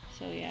off.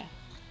 So yeah,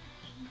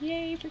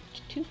 yay for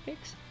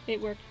toothpicks,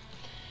 it worked.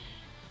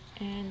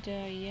 And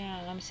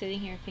yeah, I'm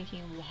sitting here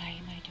thinking, why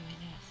am I doing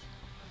this?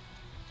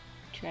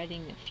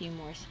 Treading a few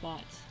more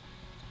spots.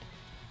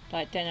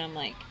 But then I'm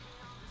like,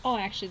 oh,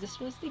 actually, this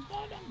was the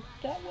bottom.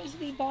 That was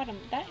the bottom.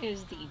 That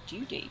is the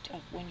due date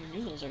of when your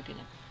noodles are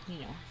gonna,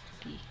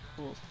 be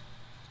old.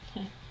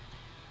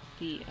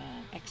 The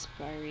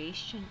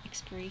expiration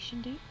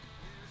date.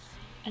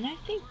 And I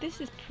think this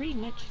is pretty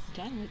much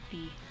done with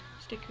the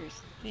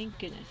stickers. Thank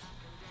goodness.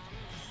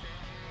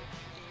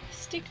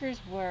 Stickers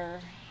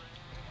were,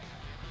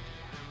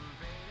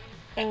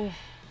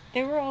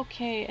 they were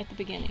okay at the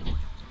beginning.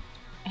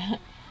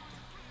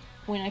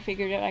 When I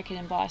figured out I could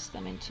emboss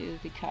them into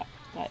the cup,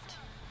 but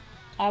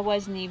I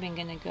wasn't even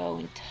gonna go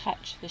and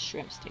touch the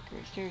shrimp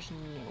stickers. There's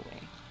no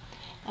way.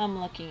 I'm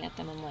looking at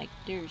them, I'm like,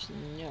 there's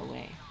no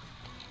way.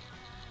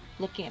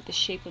 Looking at the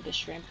shape of the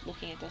shrimp,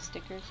 looking at those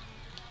stickers,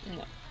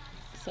 no.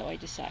 So I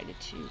decided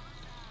to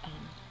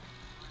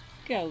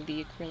go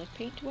the acrylic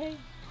paint way.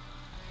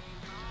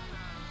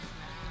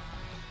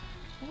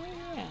 Oh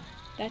yeah,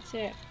 that's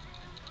it.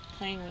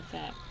 Playing with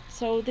that.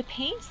 So the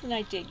paints that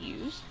I did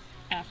use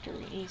after,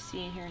 you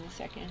see here in a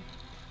second,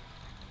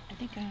 I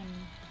think I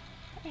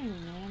don't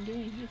even know what I'm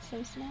doing. It's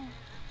so small.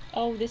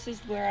 Oh, this is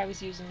where I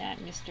was using that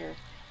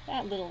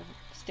that little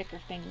sticker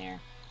thing there.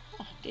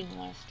 Oh, didn't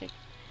want to stick.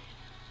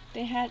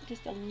 They had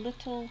just a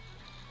little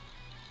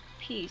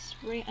piece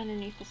right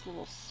underneath this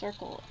little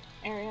circle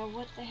area.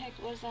 What the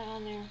heck was that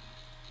on there?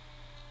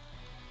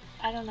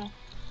 I don't know.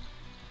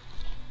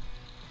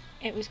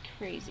 It was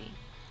crazy.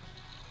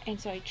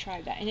 And so I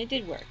tried that, and it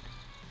did work.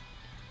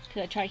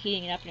 Because I tried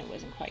heating it up and it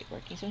wasn't quite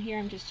working. So here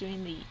I'm just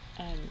doing the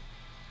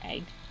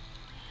egg.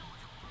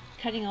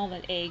 Cutting all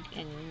the egg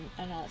and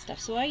all that stuff.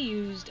 So I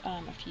used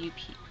a few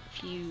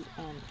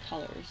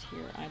colors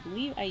here. I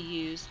believe I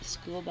used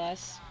School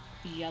Bus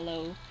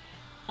Yellow.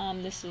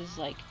 This is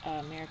like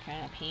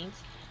Americana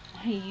paints.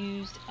 I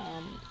used,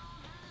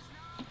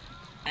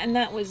 and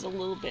that was a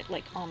little bit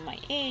like on my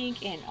egg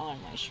and on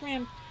my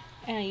shrimp.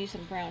 And I used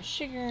some brown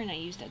sugar, and I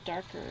used a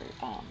darker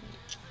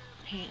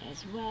paint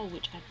as well,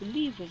 which I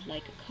believe was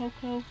like a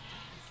cocoa,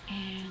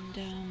 and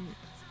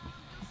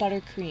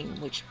buttercream,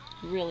 which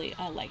really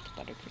I liked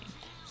buttercream.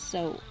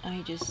 So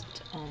I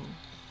just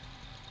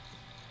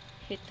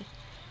hit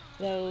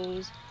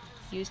those,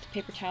 used a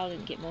paper towel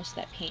and get most of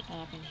that paint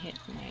off, and hit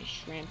my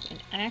shrimp.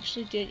 And I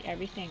actually did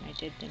everything. I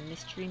did the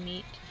mystery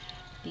meat,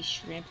 the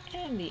shrimp,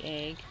 and the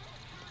egg.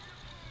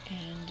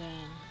 And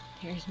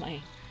here's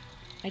I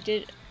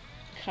did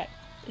cut.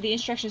 The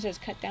instruction says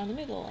cut down the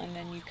middle, and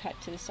then you cut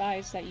to the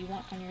size that you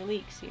want on your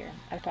leeks here.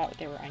 I thought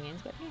they were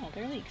onions, but no,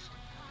 they're leeks.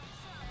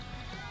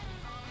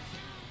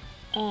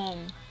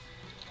 And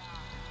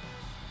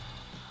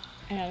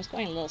I was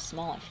going a little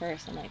small at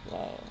first. I'm like,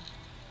 whoa,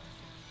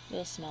 a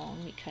little small, I'm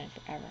gonna be cutting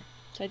forever.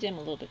 So I did them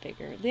a little bit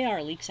bigger. They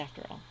are leeks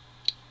after all.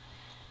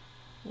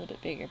 A little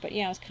bit bigger, but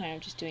yeah, I was kind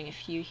of just doing a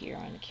few here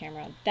on the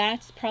camera.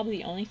 That's probably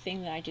the only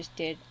thing that I just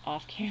did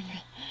off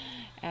camera.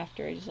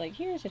 After I was like,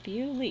 here's a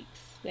few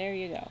leeks. There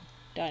you go.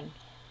 Done.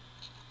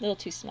 A little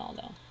too small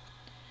though.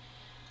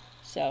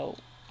 So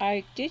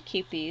I did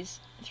keep these,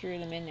 threw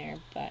them in there,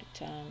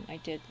 but I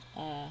did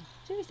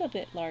just a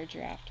bit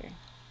larger after,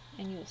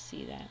 and you'll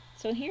see that.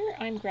 So here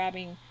I'm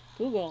grabbing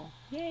Google.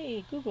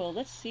 Yay, Google.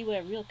 Let's see what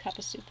a real cup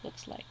of soup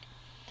looks like.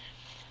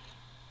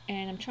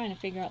 And I'm trying to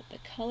figure out the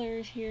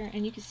colors here,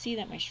 and you can see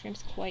that my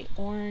shrimp's quite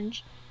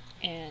orange,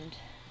 and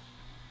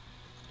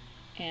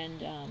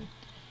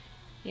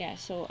yeah,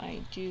 so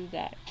I do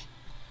that.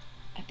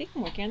 I think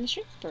I'm working on the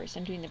shrimp first.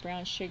 I'm doing the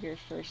brown sugar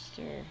first,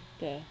 or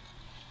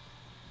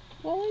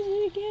what was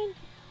it again?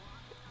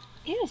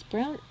 Yes,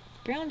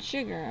 brown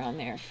sugar on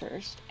there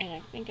first, and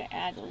I think I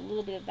add a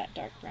little bit of that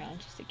dark brown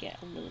just to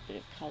get a little bit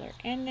of color,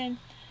 and then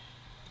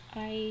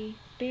I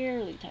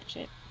barely touch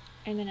it,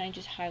 and then I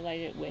just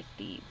highlight it with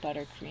the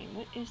buttercream.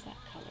 What is that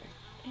color?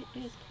 It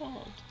is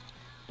called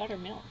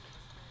buttermilk.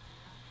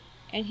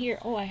 And here,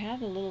 oh, I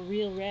have a little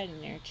real red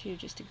in there too,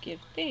 just to give,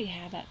 they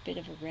have that bit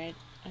of a red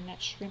on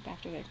that shrimp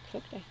after they're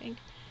cooked, I think.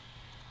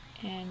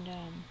 And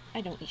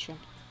I don't eat shrimp.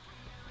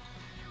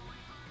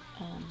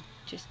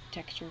 Just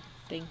texture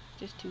thing,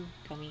 just too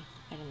gummy,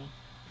 I don't know.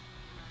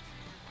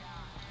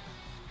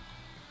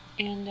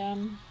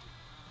 And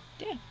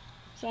yeah,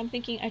 so I'm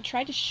thinking, I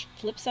tried to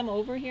flip some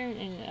over here,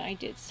 and I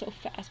did so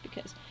fast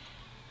because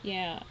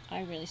Yeah,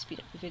 I really speed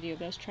up the video,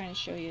 but I was trying to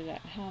show you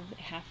that how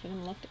half of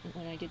them looked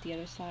when I did the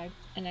other side,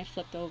 and I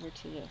flipped over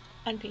to the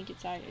unpainted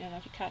side. I don't know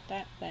if you caught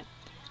that, but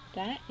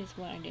that is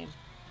what I did.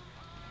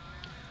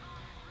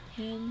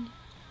 And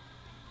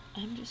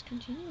I'm just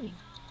continuing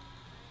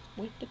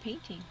with the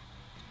painting.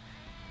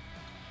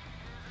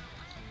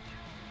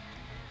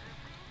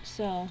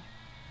 So,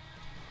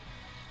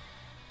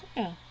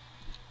 yeah.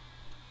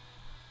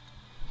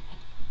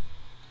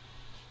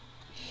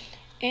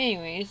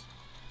 Anyways,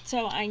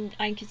 so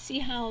I could see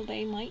how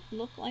they might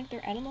look like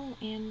they're edible,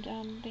 and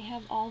they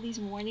have all these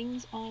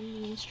warnings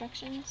on the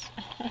instructions.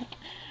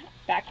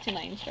 Back to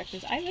my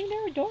instructions. I think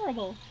they're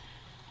adorable.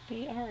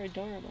 They are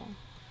adorable.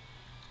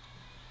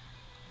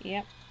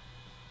 Yep.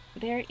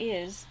 There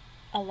is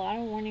a lot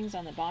of warnings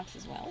on the box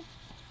as well.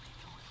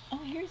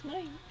 Oh, here's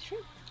my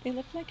shrimp. They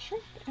look like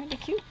shrimp, and they're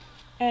cute.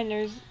 And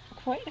there's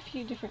quite a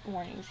few different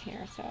warnings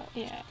here, so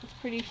yeah, it's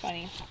pretty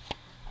funny.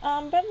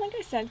 But like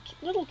I said,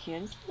 little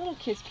kids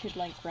could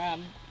like grab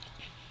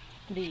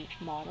the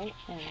model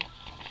and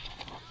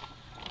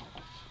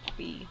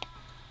be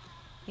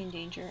in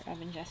danger of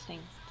ingesting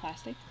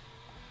plastic.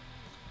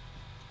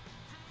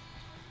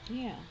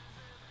 Yeah.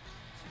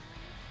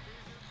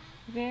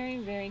 Very,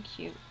 very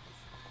cute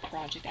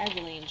project. I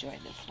really enjoyed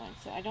this one.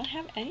 So I don't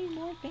have any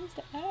more things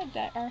to add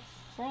that are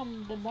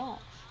from the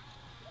box.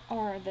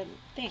 Or the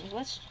thing.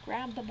 Let's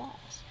grab the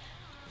box.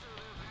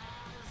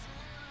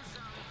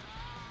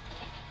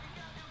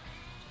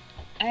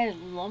 I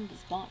love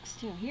this box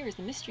too. Here's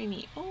the mystery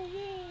meat. Oh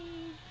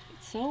yay!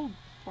 It's so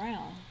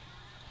brown.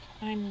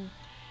 I'm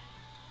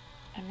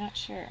not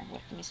sure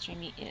what the mystery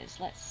meat is.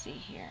 Let's see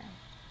here.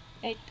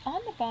 On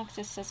the box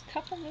it says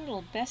Cup of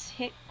Noodle Best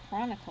Hit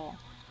Chronicle.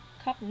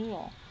 Cup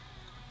Noodle.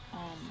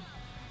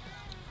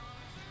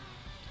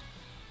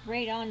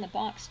 Right on the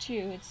box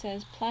too it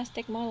says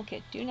Plastic Model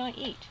Kit. Do not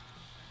eat.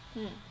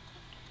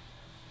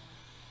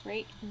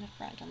 Right in the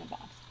front on the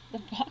box. The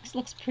box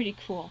looks pretty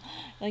cool.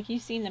 Like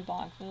you've seen the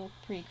box, it looks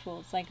pretty cool.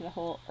 It's like the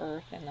whole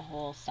earth and the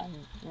whole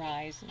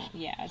sunrise. And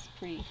yeah, it's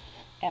pretty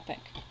epic.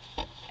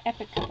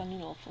 Epic Cup of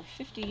Noodle for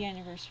 50th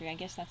anniversary. I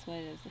guess that's what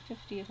it is. The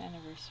 50th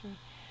anniversary.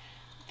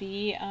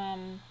 The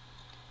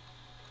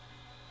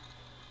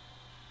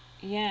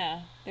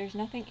yeah, there's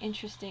nothing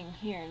interesting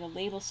here. The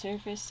label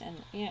surface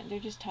and yeah, they're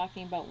just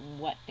talking about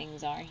what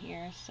things are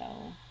here.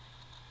 So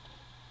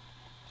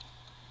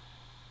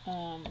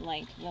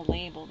like the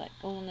label that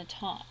goes on the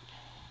top.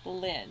 The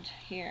lid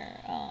here,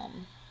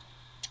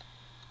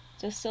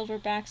 the silver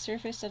back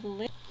surface of the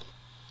lid.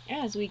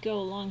 As we go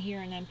along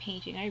here and I'm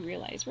painting, I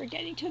realize we're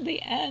getting to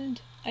the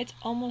end. It's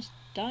almost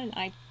done.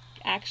 I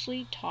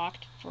actually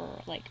talked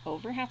for like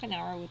over half an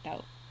hour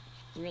without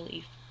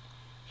really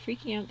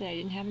freaking out that I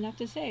didn't have enough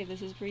to say.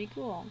 This is pretty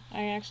cool.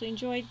 I actually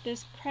enjoyed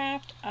this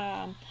craft.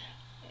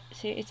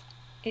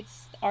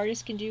 It's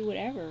artists can do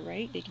whatever,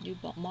 right? They can do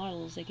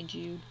models, they can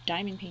do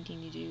diamond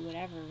painting, they do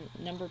whatever,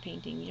 number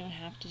painting. You don't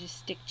have to just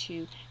stick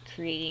to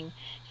creating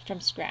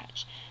from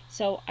scratch.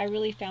 So I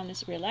really found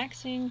this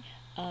relaxing.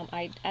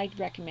 I'd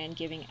recommend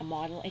giving a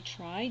model a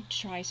try.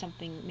 Try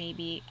something,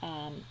 maybe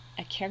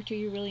a character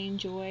you really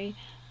enjoy,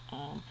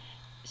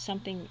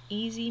 something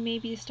easy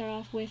maybe to start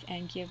off with,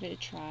 and give it a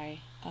try.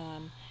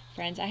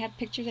 Friends, I have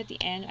pictures at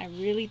the end. I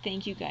really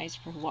thank you guys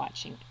for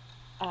watching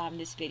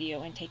this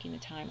video and taking the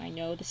time. I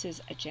know this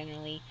is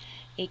generally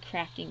a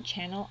crafting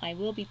channel. I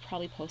will be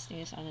probably posting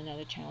this on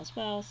another channel as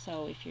well,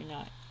 so if you're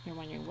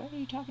wondering what are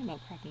you talking about,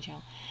 crafting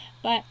channel.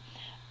 But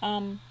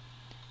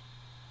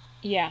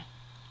yeah,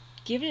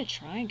 give it a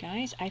try,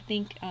 guys. I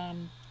think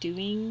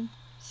doing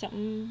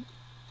something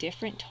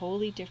different,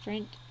 totally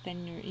different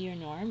than your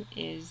norm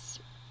is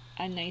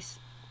a nice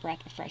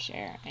breath of fresh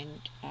air,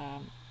 and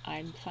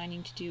I'm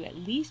planning to do at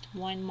least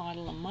one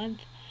model a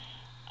month.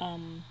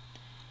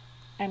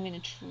 I'm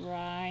going to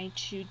try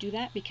to do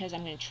that because I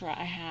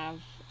have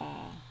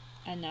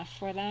enough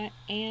for that,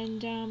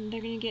 and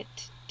they're going to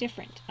get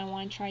different. I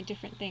want to try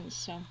different things.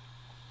 So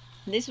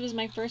this was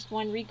my first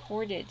one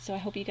recorded, so I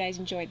hope you guys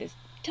enjoyed this.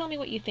 Tell me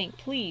what you think.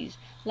 Please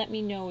let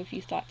me know if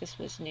you thought this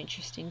was an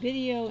interesting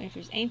video, if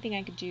there's anything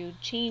I could do to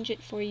change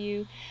it for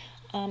you,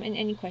 and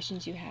any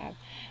questions you have.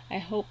 I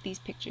hope these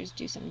pictures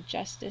do some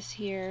justice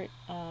here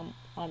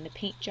on the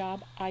paint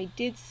job. I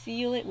did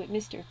seal it with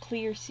Mr.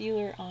 Clear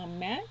Sealer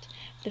matte,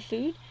 the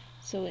food,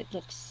 so it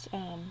looks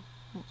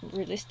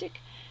realistic.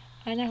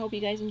 And I hope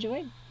you guys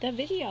enjoyed the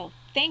video.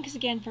 Thanks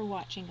again for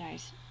watching,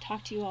 guys.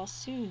 Talk to you all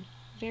soon,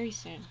 very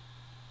soon.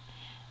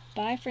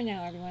 Bye for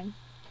now, everyone.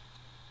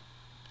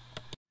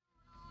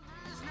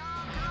 There's no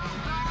going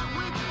back.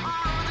 We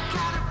are the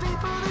kind of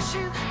people that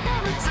you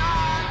never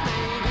die.